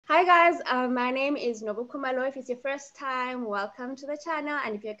Hi guys, my name is Boitumelo. If it's your first time, welcome to the channel,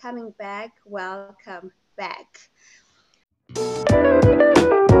 and if you're coming back, welcome back.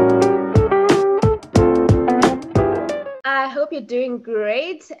 I hope you're doing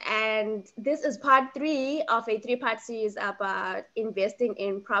great, and this is part 3 of a 3-part series about investing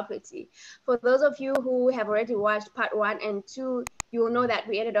in property. For those of you who have already watched part 1 and 2, you will know that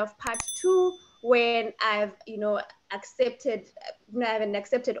we ended off part 2 when I've accepted I have an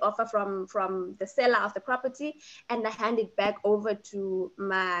accepted offer from the seller of the property, and I hand it back over to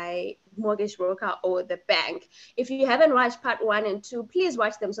my mortgage broker or the bank. If you haven't watched part 1 and 2, please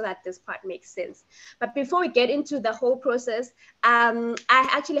watch them so that this part makes sense. But before we get into the whole process, I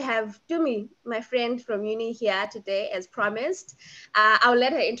actually have Tumi, my friend from uni, here today as promised. I'll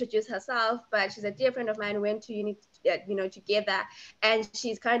let her introduce herself, but she's a dear friend of mine. We went to uni together, and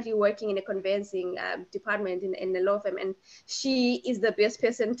she's currently working in a conveyancing department in the law firm, and she is the best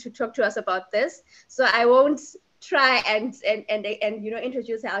person to talk to us about this. So I won't try and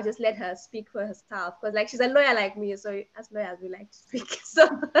introduce her. I'll just let her speak for herself, because like she's a lawyer like me, so as lawyers we like to speak. So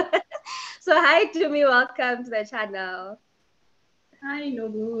hi Tumi, welcome to the channel. Hi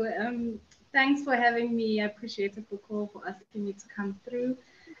Nobu. Thanks for having me. I appreciate the call for asking me to come through.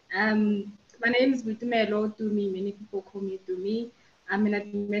 My name is Boitumelo Lebeko. Many people call me Tumi. I'm an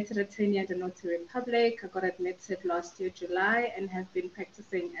admitted attorney at the Notary Public. I got admitted last year, July, and have been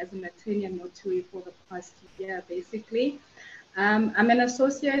practicing as an attorney and notary for the past year, basically. I'm an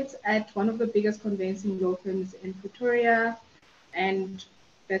associate at one of the biggest conveyancing law firms in Pretoria, and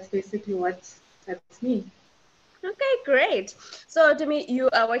that's basically that's me. Okay, great. So to me, you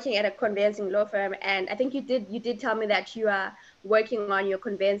are working at a conveyancing law firm, and I think you did tell me that you are working on your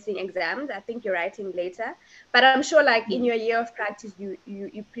conveyancing exams. I think you're writing later, but I'm sure like in your year of practice,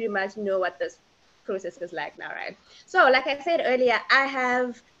 you pretty much know what this process is like now, right? So like I said earlier,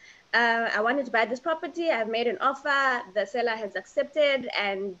 I wanted to buy this property. I've made an offer. The seller has accepted,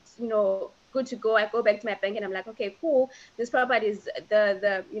 and good to go. I go back to my bank and I'm like, okay, cool. This property is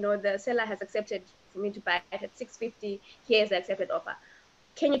the seller has accepted for me to buy it at 650. Here's the accepted offer.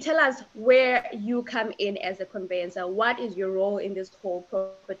 Can you tell us where you come in as a conveyancer? What is your role in this whole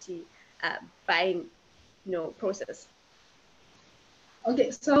property buying process?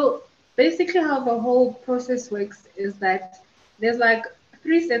 Okay, so basically how the whole process works is that there's like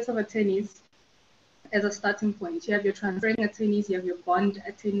 3 sets of attorneys as a starting point. You have your transferring attorneys, you have your bond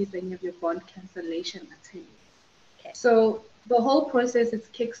attorneys, then you have your bond cancellation attorneys. Okay. So the whole process is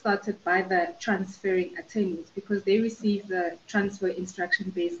kickstarted by the transferring attorneys because they receive the transfer instruction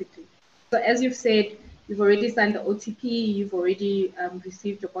basically. So as you've said, you've already signed the OTP, you've already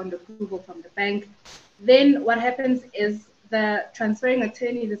received your bond approval from the bank. Then what happens is the transferring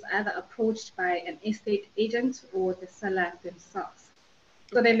attorney is either approached by an estate agent or the seller themselves.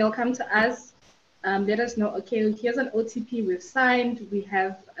 So then they'll come to us, let us know, okay, here's an OTP we've signed, we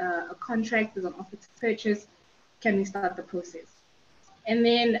have a contract, there's an offer to purchase, can we start the process? And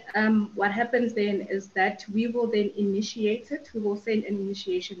then what happens then is that we will then initiate it. We will send an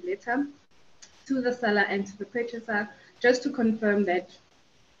initiation letter to the seller and to the purchaser just to confirm that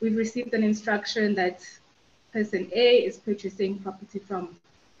we've received an instruction that person A is purchasing property from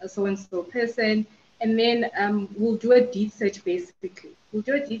a so-and-so person. And then we'll do a deed search basically. We'll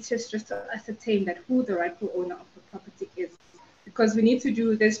do a deed search just to ascertain that who the rightful owner of the property is. Because we need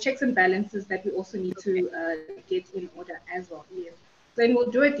to there's checks and balances that we also need to get in order as well. Yes. Then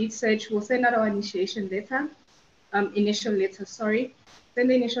we'll do a deed search. We'll send out our initial letter, send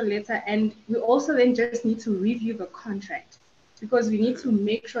the initial letter, and we also then just need to review the contract because we need to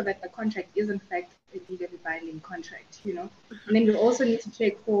make sure that the contract is in fact a legally binding contract, And then we also need to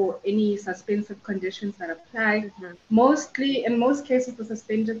check for any suspensive conditions that apply. Mostly, in most cases, the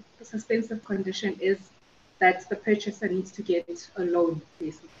suspensive condition is that the purchaser needs to get a loan,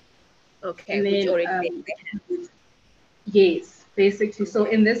 basically. Okay, and then, yes, basically. So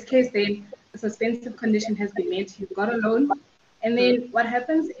in this case, then the suspensive condition has been met. You've got a loan, and then what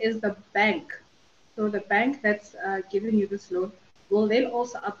happens is the bank. So the bank that's giving you this loan will then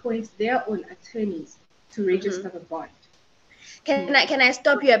also appoint their own attorneys to register the bond. Can I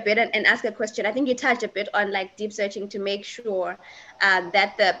stop you a bit and ask a question? I think you touched a bit on like deep searching to make sure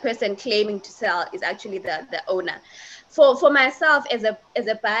that the person claiming to sell is actually the owner. For myself as a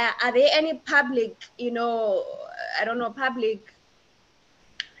buyer, are there any public, public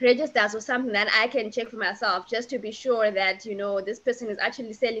registers or something that I can check for myself just to be sure that this person is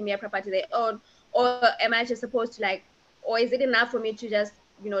actually selling me a property they own, or am I just supposed to or is it enough for me to just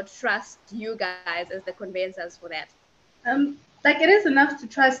trust you guys as the conveyancers for that? It is enough to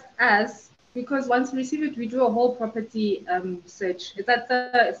trust us, because once we receive it, we do a whole property search.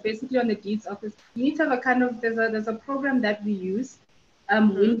 It's basically on the deeds office. You need to have a kind of there's a program that we use,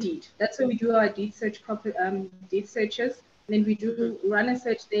 Windeed. That's where we do our deed search deed searches. And then we do run a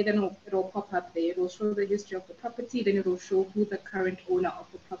search there, then it'll pop up there. It'll show the history of the property, then it'll show who the current owner of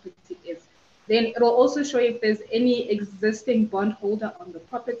the property is. Then it'll also show if there's any existing bondholder on the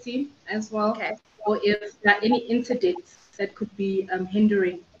property as well, or if there are any interdicts that could be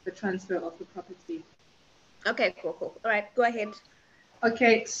hindering the transfer of the property. Okay, cool. All right, go ahead.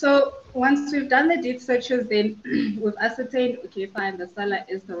 Okay, so once we've done the deed searches, then we've ascertained, okay, fine, the seller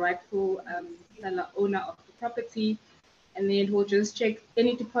is the rightful seller owner of the property. And then we'll just check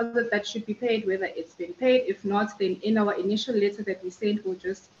any deposit that should be paid, whether it's been paid. If not, then in our initial letter that we sent, we'll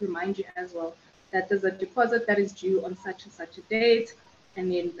just remind you as well that there's a deposit that is due on such and such a date, and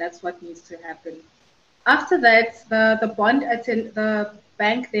then that's what needs to happen. After that, the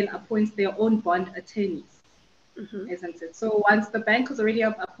bank then appoints their own bond attorneys, isn't it? So once the bank has already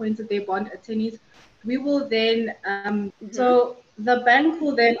appointed their bond attorneys, we will then so the bank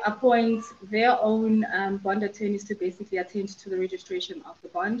will then appoint their own bond attorneys to basically attend to the registration of the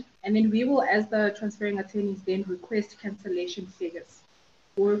bond. And then we will, as the transferring attorneys, then request cancellation figures.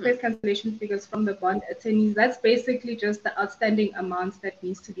 We'll request cancellation figures from the bond attorneys. That's basically just the outstanding amount that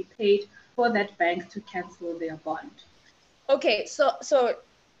needs to be paid for that bank to cancel their bond. Okay, so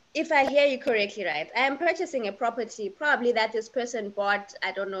if I hear you correctly, right, I am purchasing a property probably that this person bought,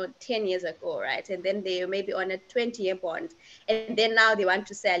 I don't know, 10 years ago, right? And then they may be on a 20-year bond, and then now they want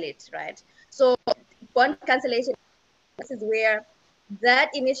to sell it, right? So bond cancellation, this is where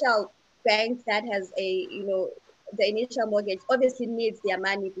that initial bank that has the initial mortgage obviously needs their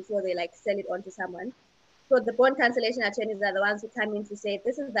money before they like sell it on to someone. So the bond cancellation attorneys are the ones who come in to say,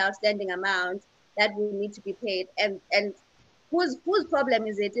 this is the outstanding amount that will need to be paid. And whose problem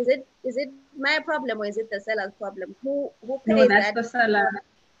is it? Is it my problem, or is it the seller's problem? Who pays that? No, that's the seller.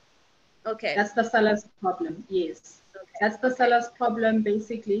 Okay. That's the seller's problem. Yes. Okay. That's the seller's problem,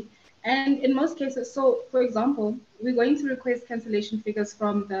 basically. And in most cases, so for example, we're going to request cancellation figures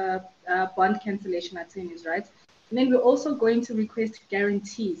from the bond cancellation attorneys, right? And then we're also going to request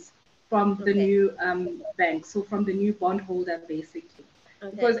guarantees from the new bank, so from the new bondholder, basically.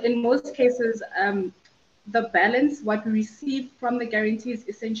 Because in most cases, the balance, what we receive from the guarantees,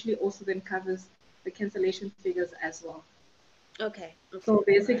 essentially also then covers the cancellation figures as well. Okay. So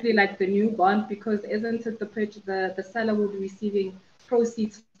basically, like the new bond, because isn't it the seller will be receiving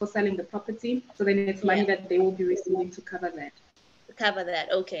proceeds for selling the property, so then it's money that they will be receiving to cover that.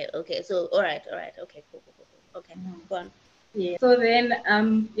 Okay. So all right. Okay, cool. Okay, go on. Yeah. So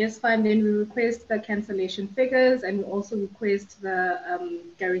then, yes, fine. Then we request the cancellation figures, and we also request the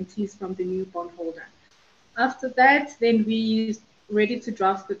guarantees from the new bondholder. After that, then we ready to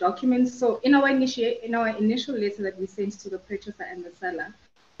draft the documents. So in our initial letter that we sent to the purchaser and the seller,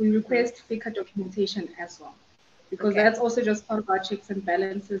 we request FICA documentation as well, because that's also just part of our checks and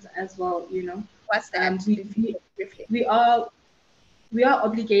balances as well. You know, what's that? We are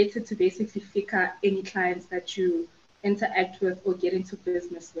obligated to basically FICA any clients that you interact with or get into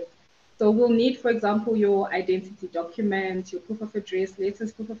business with. So we'll need, for example, your identity document, your proof of address,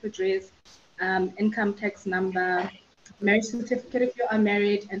 latest proof of address, income tax number, marriage certificate if you are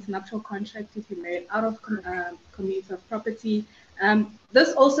married, and an actual contract if you're married out of community of property.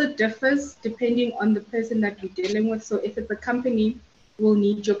 This also differs depending on the person that you're dealing with. So if it's a company, we'll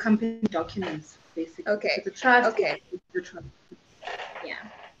need your company documents, basically. Okay. If it's a trust, it's the trust. Yeah.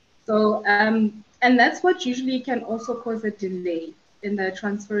 So, and that's what usually can also cause a delay in the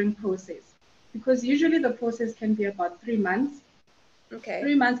transferring process, because usually the process can be about 3 months.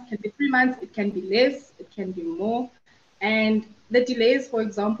 3 months can be 3 months, it can be less, it can be more. And the delays, for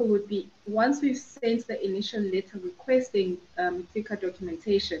example, would be once we've sent the initial letter requesting FICA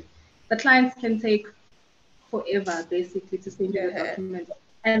documentation, the clients can take forever, basically, to send you the documents.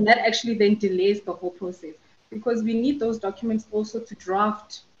 And that actually then delays the whole process, because we need those documents also to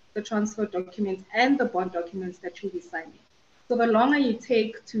draft the transfer documents and the bond documents that you'll be signing. So the longer you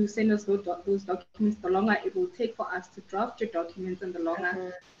take to send us those documents, the longer it will take for us to draft your documents, and the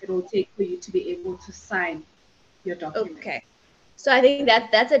longer it will take for you to be able to sign your documents. Okay. So I think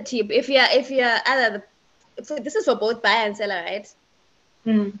that's a tip. If you're either this is for both buyer and seller, right?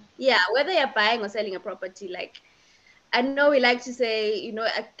 Yeah, whether you're buying or selling a property, like I know we like to say,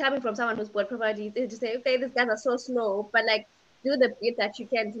 coming from someone who's bought properties, they just say, okay, these guys are so slow, but like do the bit that you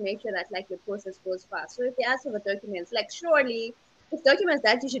can to make sure that like your process goes fast. So if they ask for the documents, like surely it's documents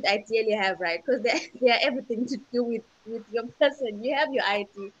that you should ideally have, right? Because they are everything to do with your person. You have your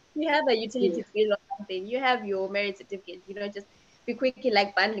ID, you have a utility bill or something, you have your marriage certificate, just be quick in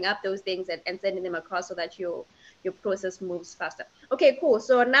like bundling up those things and sending them across so that your process moves faster. Okay, cool.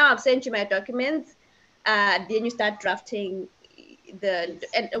 So now I've sent you my documents. Then you start drafting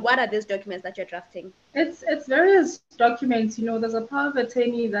and what are these documents that you're drafting? It's various documents. You know, there's a power of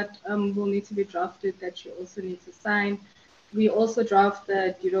attorney that will need to be drafted that you also need to sign. We also draft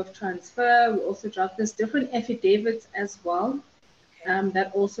the deed of transfer. We also draft this different affidavits as well,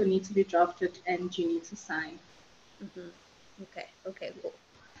 that also need to be drafted and you need to sign. Okay, cool.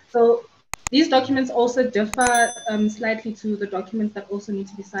 So these documents also differ slightly to the documents that also need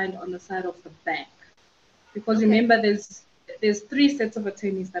to be signed on the side of the bank, because remember there's three sets of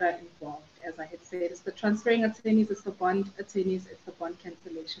attorneys that are involved. As I had said, it's the transferring attorneys, it's the bond attorneys, it's the bond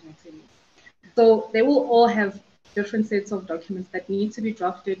cancellation attorneys. So they will all have different sets of documents that need to be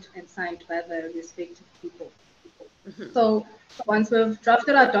drafted and signed by the respective people. So once we've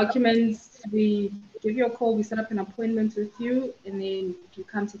drafted our documents, we give you a call, we set up an appointment with you, and then you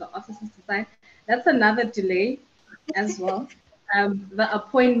come to the offices to sign. That's another delay as well. The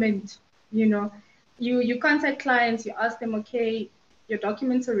appointment, you know, you contact clients, you ask them, okay, your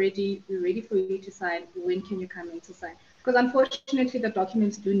documents are ready, we're ready for you to sign. When can you come in to sign? Because unfortunately, the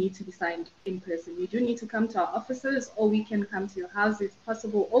documents do need to be signed in person. You do need to come to our offices, or we can come to your house if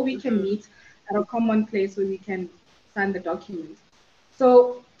possible, or we can meet at a common place where we can sign the document.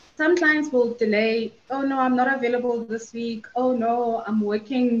 So some clients will delay, oh no, I'm not available this week. Oh no, I'm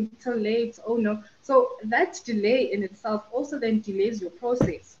working till late. Oh no. So that delay in itself also then delays your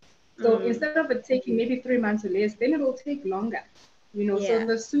process. So instead of it taking maybe 3 months or less, then it will take longer. You know, so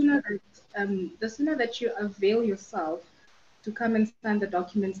the sooner that you avail yourself to come and sign the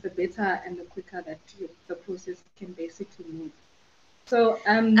documents, the better and the quicker that the process can basically move. So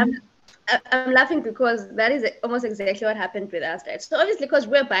I'm laughing because that is almost exactly what happened with us, right? So obviously, because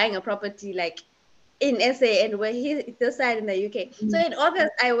we're buying a property like in SA and we're this side in the UK. So in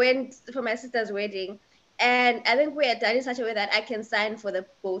August, I went for my sister's wedding, and I think we had done in such a way that I can sign for the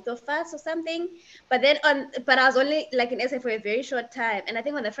both of us or something. But then but I was only like in SA for a very short time, and I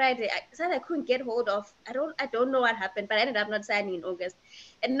think on the Friday I couldn't get hold of. I don't know what happened, but I ended up not signing in August,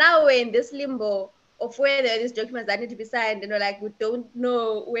 and now we're in this limbo of where there are these documents that need to be signed, and we're like, we don't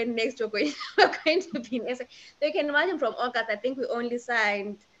know when next we're going to be in SA. So you can imagine from August, I think we only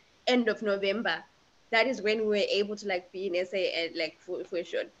signed end of November. That is when we were able to like be in SA and like for a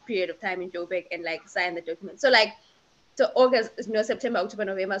short period of time in Joburg and like sign the document. So like, so August, September, October,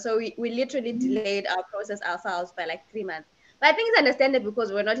 November. So we literally delayed our process ourselves by like 3 months. But I think it's understandable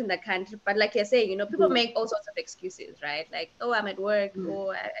because we're not in the country. But like you're saying, you know, people make all sorts of excuses, right? Like, oh, I'm at work,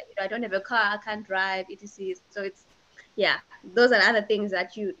 or I don't have a car, I can't drive, etc. So it's, yeah, those are other things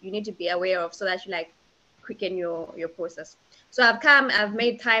that you need to be aware of so that you like quicken your process. So I've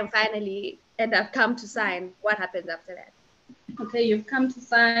made time finally, and I've come to sign. What happens after that? Okay, you've come to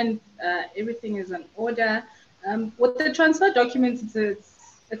sign. Everything is in order. With the transfer documents,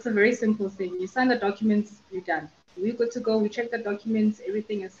 it's a very simple thing. You sign the documents, you're done. We're good to go. We check the documents,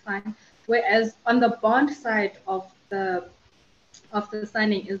 everything is fine. Whereas on the bond side of the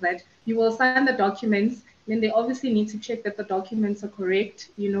signing is that you will sign the documents, then they obviously need to check that the documents are correct,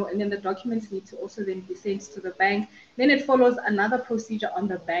 you know, and then the documents need to also then be sent to the bank. Then it follows another procedure on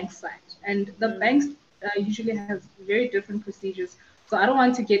the bank side, and the banks usually have very different procedures. So I don't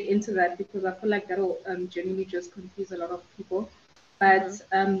want to get into that because I feel like that'll generally just confuse a lot of people. But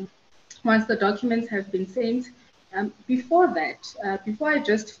once the documents have been sent, before that, before I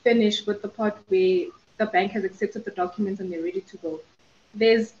just finish with the part where the bank has accepted the documents and they're ready to go,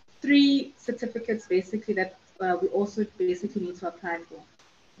 there's 3 certificates basically that we also basically need to apply for.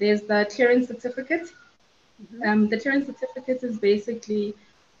 There's the clearance certificate. The clearance certificate is basically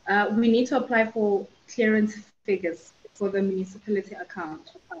we need to apply for clearance figures for the municipality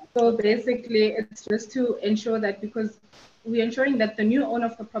account. So basically, it's just to ensure that, because we're ensuring that the new owner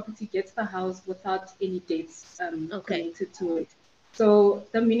of the property gets the house without any dates connected to it. So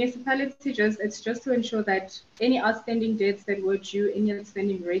the municipality it's just to ensure that any outstanding debts that were due, any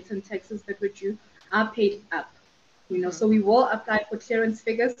outstanding rates and taxes that were due are paid up. You know, so we will apply for clearance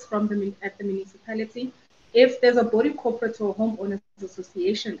figures at the municipality. If there's a body corporate or homeowners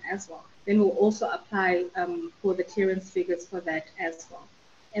association as well, then we'll also apply for the clearance figures for that as well.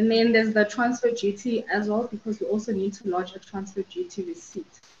 And then there's the transfer duty as well, because we also need to lodge a transfer duty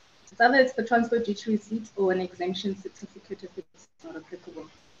receipt. It's either it's the transfer duty receipt or an exemption certificate if it's not applicable.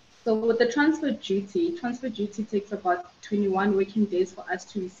 So with the transfer duty takes about 21 working days for us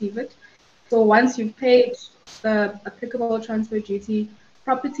to receive it. So once you've paid the applicable transfer duty,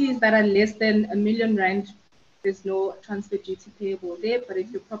 properties that are less than R1 million there's no transfer duty payable there. But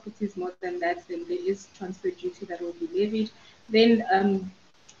if your property is more than that, then there is transfer duty that will be levied. Then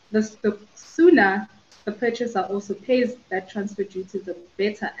the sooner the purchaser also pays that transfer duty, the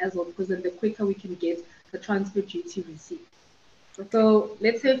better as well, because then the quicker we can get the transfer duty receipt. Okay. So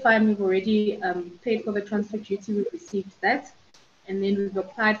let's say fine, we've already paid for the transfer duty, we've received that, and then we've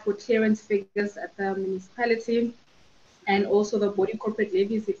applied for clearance figures at the municipality, and also the body corporate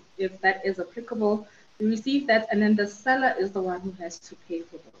levies, if that is applicable. We receive that, and then the seller is the one who has to pay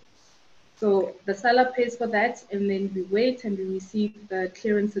for those. So the seller pays for that, and then we wait and we receive the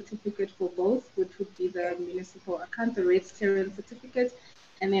clearance certificate for both, which would be the municipal account, the rates clearance certificate,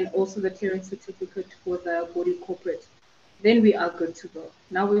 and then also the clearance certificate for the body corporate. Then we are good to go.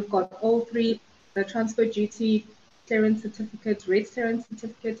 Now we've got all three, the transfer duty, clearance certificate, rates clearance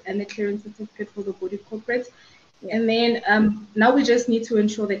certificate, and the clearance certificate for the body corporate. Yeah. And then now we just need to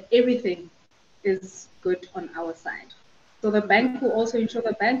ensure that everything is good on our side. So the bank will also ensure,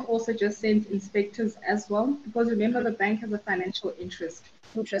 the bank also just sends inspectors as well, because remember the bank has a financial interest.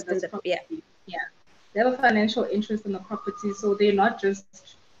 Interest in the property. Yeah. They have a financial interest in the property, so they're not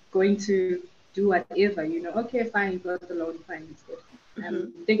just going to do whatever, okay, fine, you got the loan, fine, it's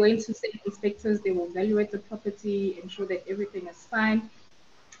good. They're going to send inspectors, they will evaluate the property, ensure that everything is fine.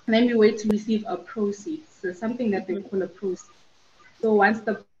 And then we wait to receive a proceed, so something that they call a proceed. So once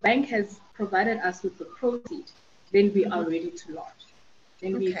the bank has provided us with the proceed, then we are ready to launch.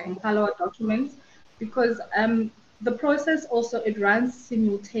 Then we compile our documents, because the process also, it runs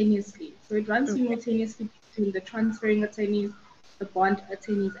simultaneously. So it runs simultaneously between the transferring attorneys, the bond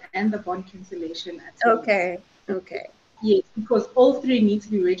attorneys, and the bond cancellation attorneys. Okay. Yes, because all three need to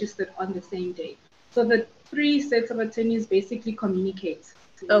be registered on the same day. So the three sets of attorneys basically communicate.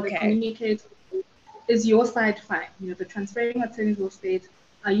 They communicate, is your side fine? The transferring attorneys will state,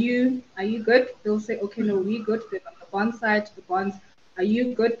 are you good? They'll say, okay, no, we're good. Then on the bond side, the bonds, are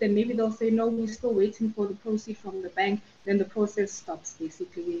you good? Then maybe they'll say, no, we're still waiting for the proceed from the bank. Then the process stops.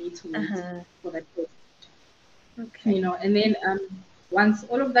 Basically, we need to wait for that process. Okay. And then once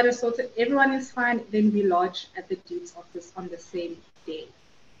all of that is sorted, everyone is fine, then we lodge at the deeds office on the same day.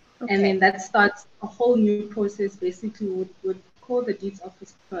 Okay. And then that starts a whole new process. Basically, would call the deeds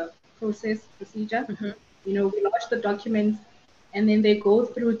office procedure. We lodge the documents, and then they go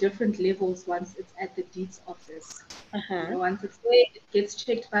through different levels once it's at the deeds office. Once it's there, it gets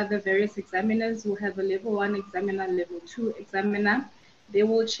checked by the various examiners who have a level 1 examiner, level 2 examiner. They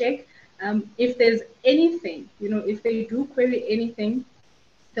will check if there's anything, if they do query anything,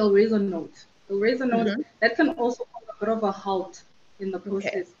 they'll raise a note. That can also cause a bit of a halt in the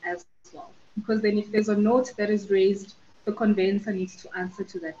process as well. Because then if there's a note that is raised, the conveyancer needs to answer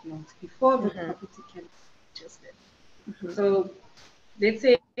to that note before the property can be adjusted. So let's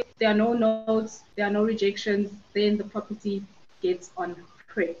say there are no notes, there are no rejections, then the property gets on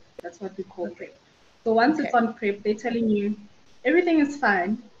prep. That's what we call prep. So once it's on prep, they're telling you everything is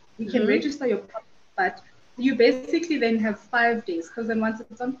fine. You can register your property, but you basically then have 5 days, because then once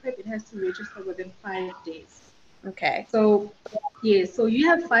it's on prep, it has to register within 5 days. Okay. So so you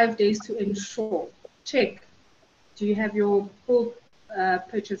have 5 days to ensure, check, do you have your full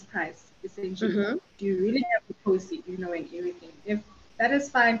purchase price, essentially? Do you really have the proceed, and everything? If that is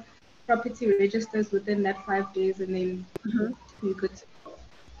fine, property registers within that 5 days, and then you're good to go.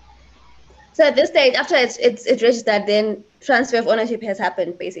 So at this stage, after it's registered, then transfer of ownership has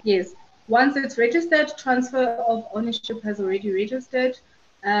happened, basically. Yes. Once it's registered, transfer of ownership has already registered.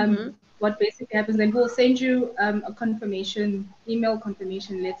 What basically happens, then we'll send you a email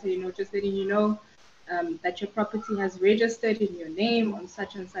confirmation letter, just letting you know that your property has registered in your name on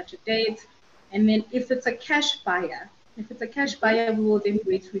such and such a date. And then if it's a cash buyer, we will then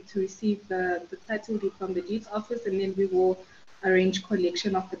wait to receive the title deed from the deeds office, and then we will arrange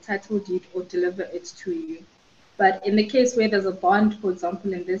collection of the title deed or deliver it to you. But in the case where there's a bond, for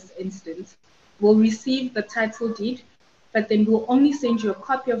example, in this instance, we'll receive the title deed, but then we'll only send you a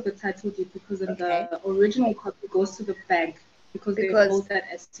copy of the title deed, because the original copy goes to the bank, because they hold that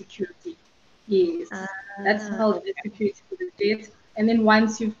as security. Yes, that's held as security for the debt. And then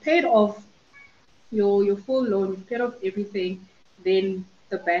once you've paid off your full loan, you've paid off everything, then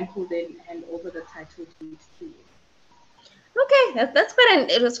the bank will then hand over the title deed to you. Okay, that's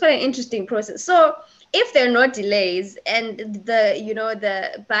quite an interesting process. So if there are no delays and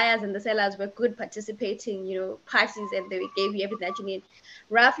the buyers and the sellers were good participating, parties, and they gave you everything that you need,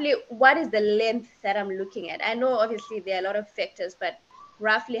 roughly what is the length that I'm looking at? I know obviously there are a lot of factors, but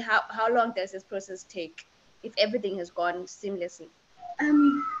roughly how long does this process take if everything has gone seamlessly?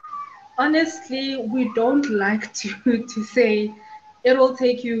 Honestly, we don't like to say it will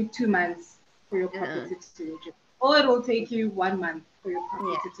take you 2 months. for your property to register, or it will take you 1 month for your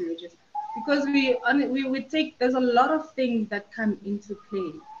property to register. Because we take, there's a lot of things that come into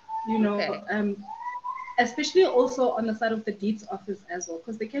play, you know, especially also on the side of the deeds office as well,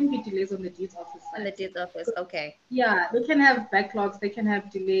 because there can be delays on the deeds office side. On the deeds office, okay. Yeah, they can have backlogs, they can have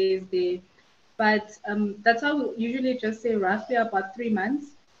delays there, but that's how we usually just say roughly about 3 months.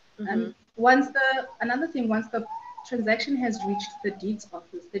 Once the transaction has reached the deeds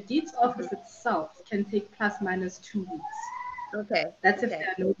office itself can take plus minus 2 weeks. Okay. That's if there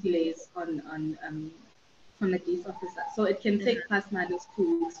are no delays on the deeds officer. So it can take plus minus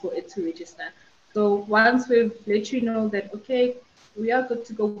 2 weeks for it to register. So once we've let you know that, okay, we are good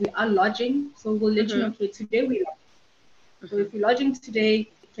to go, we are lodging, so we'll let you know, okay, today we lodge. So if you're lodging today,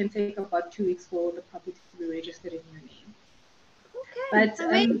 it can take about 2 weeks for the property to be registered in your name. Okay. But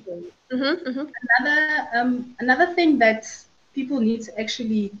another thing that people need to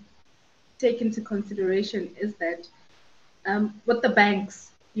actually take into consideration is that with the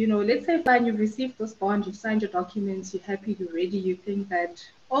banks, you know, let's say fine, you've received those bonds, you've signed your documents, you're happy, you're ready, you think that,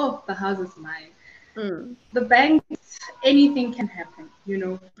 oh, the house is mine. The bank, anything can happen, you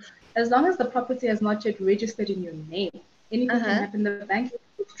know. As long as the property has not yet registered in your name, anything can happen. The bank will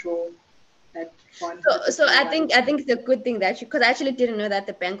withdraw that bond. So I think it's a good thing that because I actually didn't know that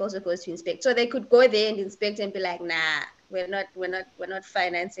the bank also goes to inspect. So they could go there and inspect and be like, nah, we're not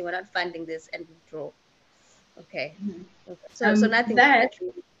financing, we're not funding this, and withdraw. Okay. So nothing.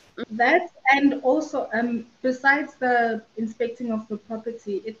 That and also besides the inspecting of the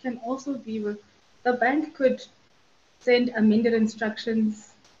property, it can also be with the bank could send amended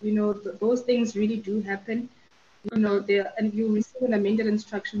instructions. You know, those things really do happen. You know, there, and you receive an amended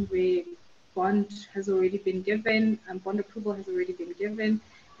instruction where bond has already been given and bond approval has already been given,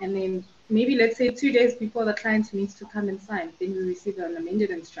 and then maybe let's say 2 days before the client needs to come and sign, then you receive an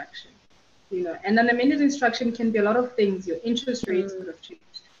amended instruction. You know, and an amended instruction can be a lot of things. Your interest rates could have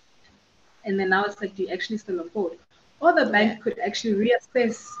changed, and then now it's like, do you actually still afford? Or the bank could actually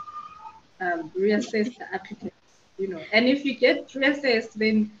reassess the applicant. You know, and if you get reassessed,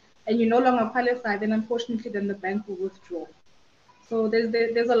 then and you no longer qualify, then unfortunately, then the bank will withdraw. So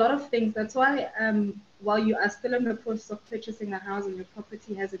there's a lot of things. That's why while you are still in the process of purchasing a house and your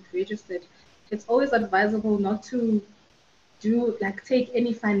property hasn't registered, it's always advisable not to take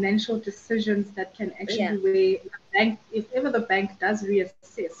any financial decisions that can actually weigh the bank. If ever the bank does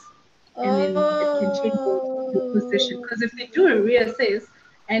reassess, and then it can change your position. Because if they do a reassess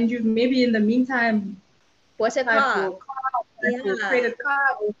and you've maybe in the meantime what's a car? For a credit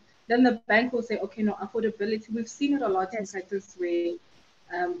card, then the bank will say, okay, no, affordability. We've seen it a lot in practice where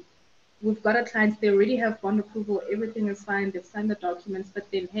we've got a client, they already have bond approval, everything is fine, they've signed the documents, but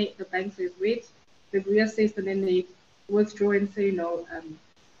then, hey, the bank says, wait, they've reassessed, and then they withdraw and say, no,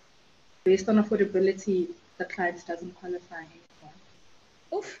 based on affordability, the client doesn't qualify anymore.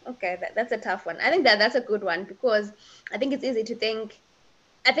 Oof, okay, that's a tough one. I think that's a good one because I think it's easy to think.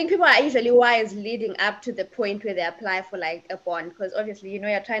 I think people are usually wise leading up to the point where they apply for like a bond, because obviously, you know,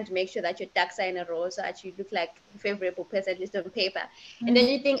 you're trying to make sure that your ducks are in a row so that you look like a favorable person, at least on paper. And then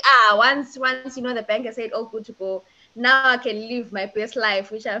you think, once you know the bank has said, oh, good to go, now I can live my best life,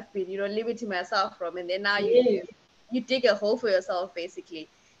 which I've been, you know, limiting myself from. And then now you dig a hole for yourself, basically.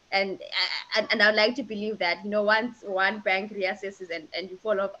 And I'd like to believe that, you know, once one bank reassesses and you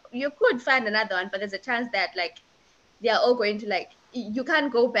follow, you could find another one, but there's a chance that like they are all going to like, you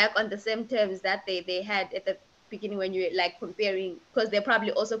can't go back on the same terms that they had at the beginning when you're like comparing, because they're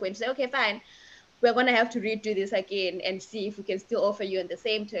probably also going to say, okay, fine, we're going to have to redo this again and see if we can still offer you on the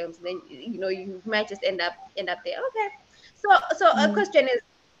same terms. And then, you know, you might just end up there. Okay. So a question is,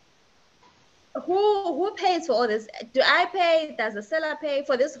 who pays for all this? Do I pay? Does the seller pay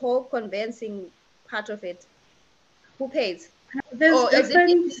for this whole conveyancing part of it? Who pays? There's Or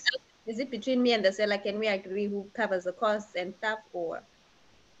different. is it between me and the seller? Can we agree who covers the costs and stuff? Or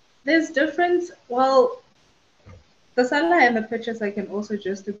There's different. Well, the seller and the purchaser can also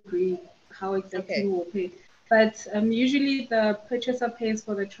just agree how exactly who will pay. But usually the purchaser pays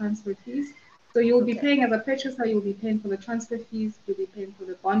for the transfer fees. So you'll be paying as a purchaser, you'll be paying for the transfer fees, you'll be paying for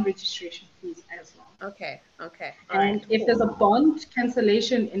the bond registration fees as well. Okay. And if there's a bond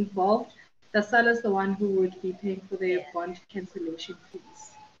cancellation involved, the seller's the one who would be paying for their bond cancellation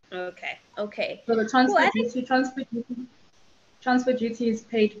fees. Okay. So the transfer duty is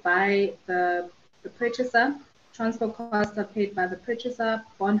paid by the purchaser. Transfer costs are paid by the purchaser.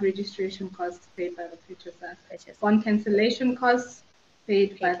 Bond registration costs paid by the purchaser. Bond cancellation costs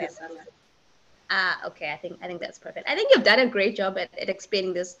paid by the seller. Okay. I think that's perfect. I think you've done a great job at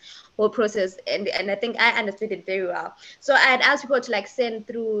explaining this whole process, and I think I understood it very well. So I had asked people to like send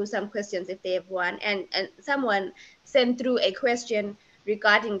through some questions if they have one, and someone sent through a question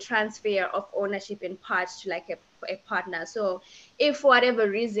regarding transfer of ownership in parts to like a partner. So if for whatever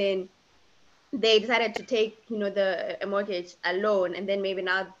reason they decided to take, you know, the a mortgage alone, and then maybe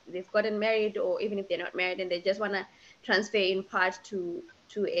now they've gotten married, or even if they're not married and they just want to transfer in part to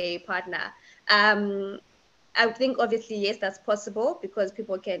a partner. um I think obviously yes, that's possible because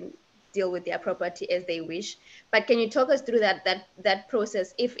people can deal with their property as they wish. But can you talk us through that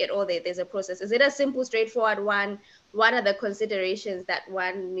process, if at all there's a process? Is it a simple, straightforward one? What are the considerations that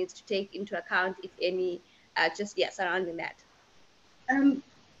one needs to take into account, if any? Just yeah, surrounding that. Um,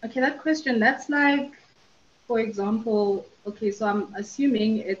 okay, that question, that's like, for example, okay, so I'm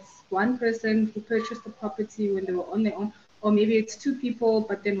assuming it's one person who purchased the property when they were on their own, or maybe it's two people,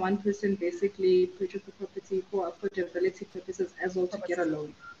 but then one person basically purchased the property for affordability purposes as well to get a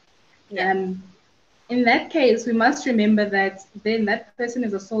loan. Yeah. Um, in that case, we must remember that then that person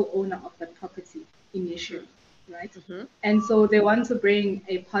is a sole owner of that property initially, right? Mm-hmm. And so they want to bring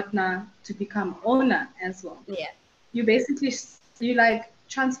a partner to become owner as well. Yeah. You basically, you like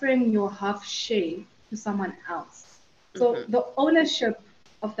transferring your half share to someone else. So Mm-hmm. the ownership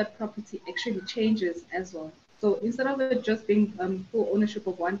of that property actually changes as well. So instead of it just being full ownership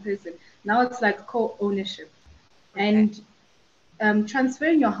of one person, now it's like co-ownership. Okay. And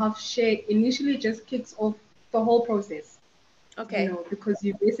transferring your half share initially just kicks off the whole process, Okay. because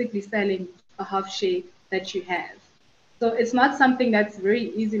you're basically selling a half share that you have. So it's not something that's very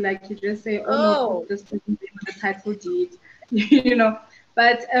easy, like you just say, oh no, put Oh. this person on the title deed, you know.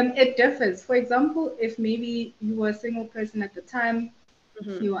 But it differs. For example, if maybe you were a single person at the time,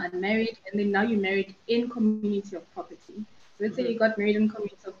 Mm-hmm. you were unmarried, and then now you're married in community of property. So let's say Mm-hmm. you got married in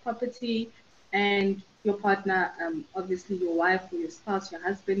community of property, and your partner, obviously your wife or your spouse, your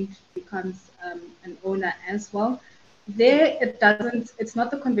husband becomes an owner as well. There, it's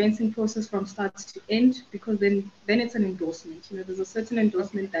not the conveyancing process from start to end, because then it's an endorsement. There's a certain Okay.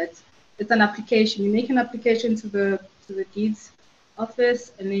 endorsement that it's an application. You make an application to the deeds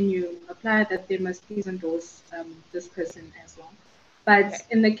office, and then you apply that they must please endorse this person as well. But Okay.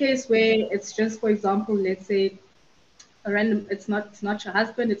 in the case where it's just, for example, let's say a random, it's not your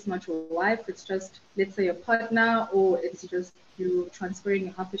husband, it's not your wife, it's just, let's say, a partner, or it's just you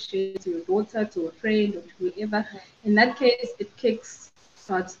transferring half a share to your daughter, to a friend, or to whoever. In that case, it kick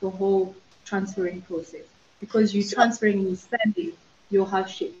starts the whole transferring process, because you're So transferring and you're sending your half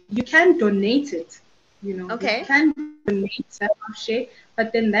share. You can donate it, you okay. can donate that half share,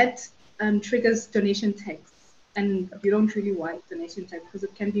 but then that triggers donation tax, and Okay. you don't really want donation tax because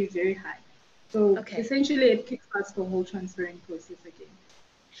it can be very high. So Okay. essentially, it kickstarts the whole transferring process again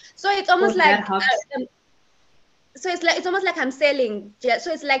So it's almost for that like half. it's almost like I'm selling.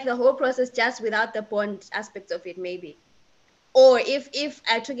 So it's like the whole process just without the bond aspect of it, maybe. Or if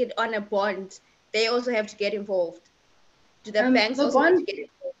I took it on a bond, they also have to get involved. Do the banks The also need to bond, get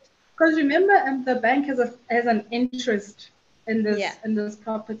involved? because remember, the bank has an interest in Yeah. this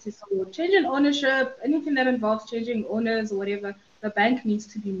property. So changing ownership, anything that involves changing owners or whatever, the bank needs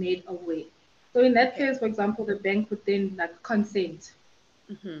to be made aware. So in that Okay. case, for example, the bank would then like consent.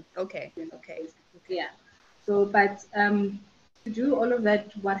 Okay. Okay. Okay. Yeah. So, but to do all of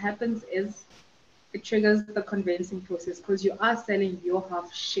that, what happens is it triggers the conveyancing process, because you are selling your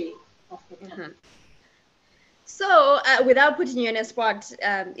half share of the property. So, without putting you on a spot,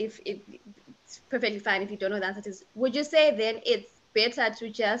 if it's perfectly fine if you don't know the answer to this, would you say then it's better to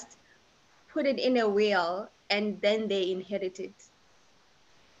just put it in a will and then they inherit it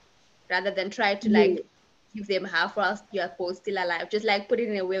rather than try to Yeah. like give them half whilst you are both still alive? Just like put it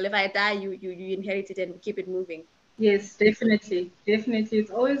in a will. If I die, you inherit it and keep it moving. Yes, definitely, definitely.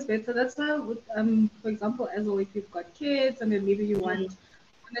 It's always better. That's why, for example, as well, if you've got kids and then maybe you want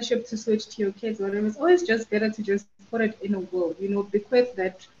ownership to switch to your kids, whatever, it's always just better to just put it in a will. Bequeath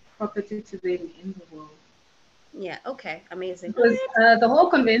that property to them in the will. Yeah. Okay. Amazing. All Because right. the whole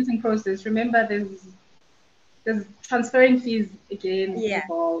conveyancing process, remember, there's transferring fees again Yeah.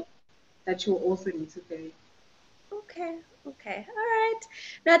 involved that you'll also need to pay. Okay. Okay. All right.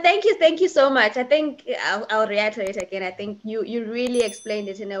 No, thank you so much. I think I'll reiterate again. I think you really explained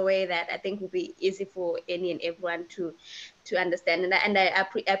it in a way that I think will be easy for any and everyone to understand. And I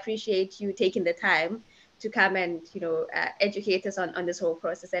appreciate you taking the time to come and educate us on this whole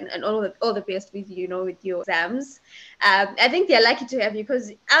process, and all the best with with your exams. I think they're lucky to have you,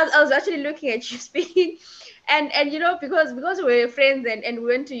 because I was actually looking at you speaking, and because we're friends and we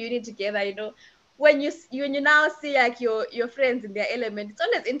went to uni together. when you now see like your friends in their element, it's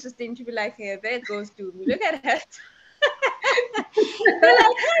always interesting to be like, hey, there goes to me. Look at that. You're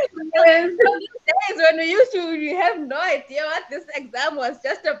like, hey, Yes. from these days when we have no idea what this exam was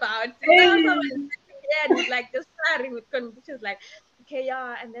just about. Now someone Hey. is sitting here and is like just starting with conditions like, okay,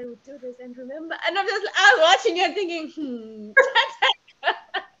 yeah, and then we do this and remember. And I was watching you and thinking,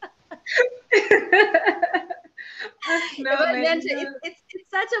 No, but man, then you know. it's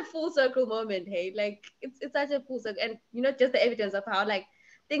such a full circle moment, hey. Like it's such a full circle, and just the evidence of how like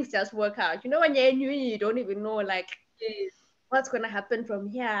things just work out. When you're in uni, you don't even know like Yes. what's gonna happen from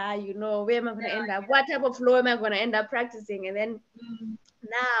here. Where am I gonna Yeah, end up? What type of law am I gonna end up practicing? And then mm,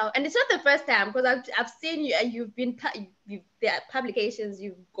 now, and it's not the first time because I've seen you. You've been there are publications.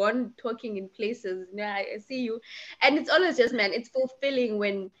 You've gone talking in places. I see you, and it's always just, man, it's fulfilling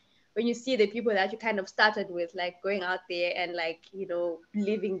when you see the people that you kind of started with, like going out there and like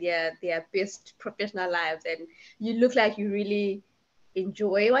living their best professional lives, and you look like you really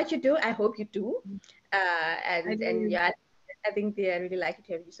enjoy what you do. I hope you do, I and do. yeah. I think they are really lucky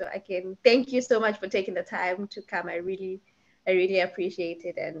to have you. So I can thank you so much for taking the time to come. I really appreciate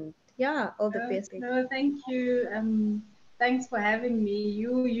it. And yeah, all the best. No, thank you. Thanks for having me.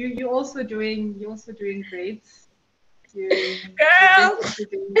 You're also doing great. You're Girl, definitely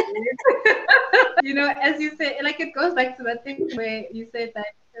doing great. As you say, like it goes back to that thing where you said that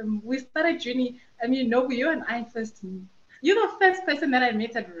we started uni. I mean, no, you and I first. You're the first person that I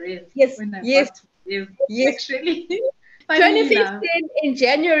met at Rev yes, when I yes, got to Rev. yes. Actually, funny enough. 2015 in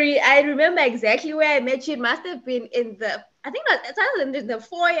January, I remember exactly where I met you. It must have been I think it's either in the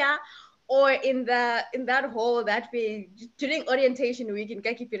foyer or in that hall that we during orientation week in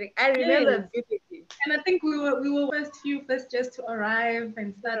Kakipirik. I remember Yes. vividly. And I think we were first just to arrive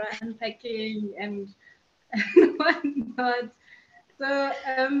and start unpacking and whatnot. So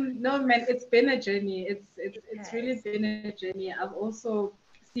no man, it's been a journey. It's really Yes. been a journey. I've also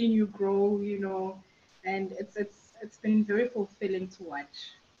seen you grow, and it's been very fulfilling to watch.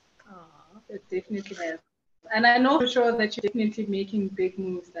 Aw. It definitely has. And I know for sure that you're definitely making big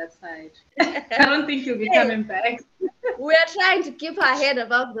moves that side. I don't think you'll be Hey, coming back. we are trying to keep our head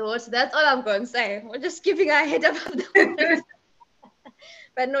above the water. That's all I'm going to say. We're just keeping our head above the water.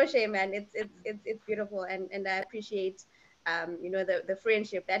 But no shame, man. It's beautiful, and I appreciate the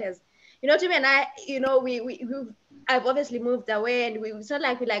friendship that has to me and I we've I've obviously moved away, and it's not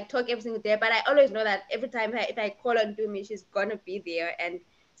like we like talk every single day, but I always know that every time if I call on Dumi, she's gonna be there, and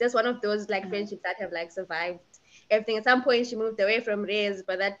it's just one of those like friendships that have like survived everything. At some point, she moved away from Reyes,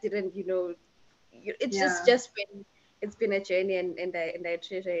 but that didn't it's Yeah. just been it's been a journey, and I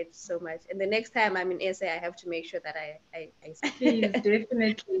treasure it so much. And the next time I'm in SA, I have to make sure that I Please,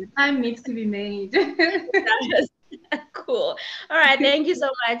 definitely. Time needs to be made. cool. All right. Thank you so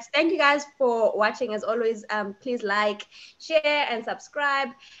much. Thank you guys for watching. As always, please like, share, and subscribe.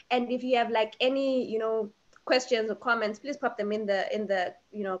 And if you have like any, questions or comments, please pop them in the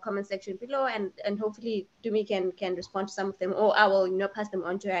comment section below, and hopefully Dumi can respond to some of them, or I will pass them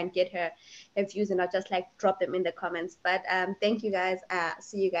on to her and get her views, and not just like drop them in the comments. But thank you guys.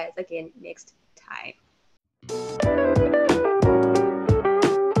 See you guys again next time.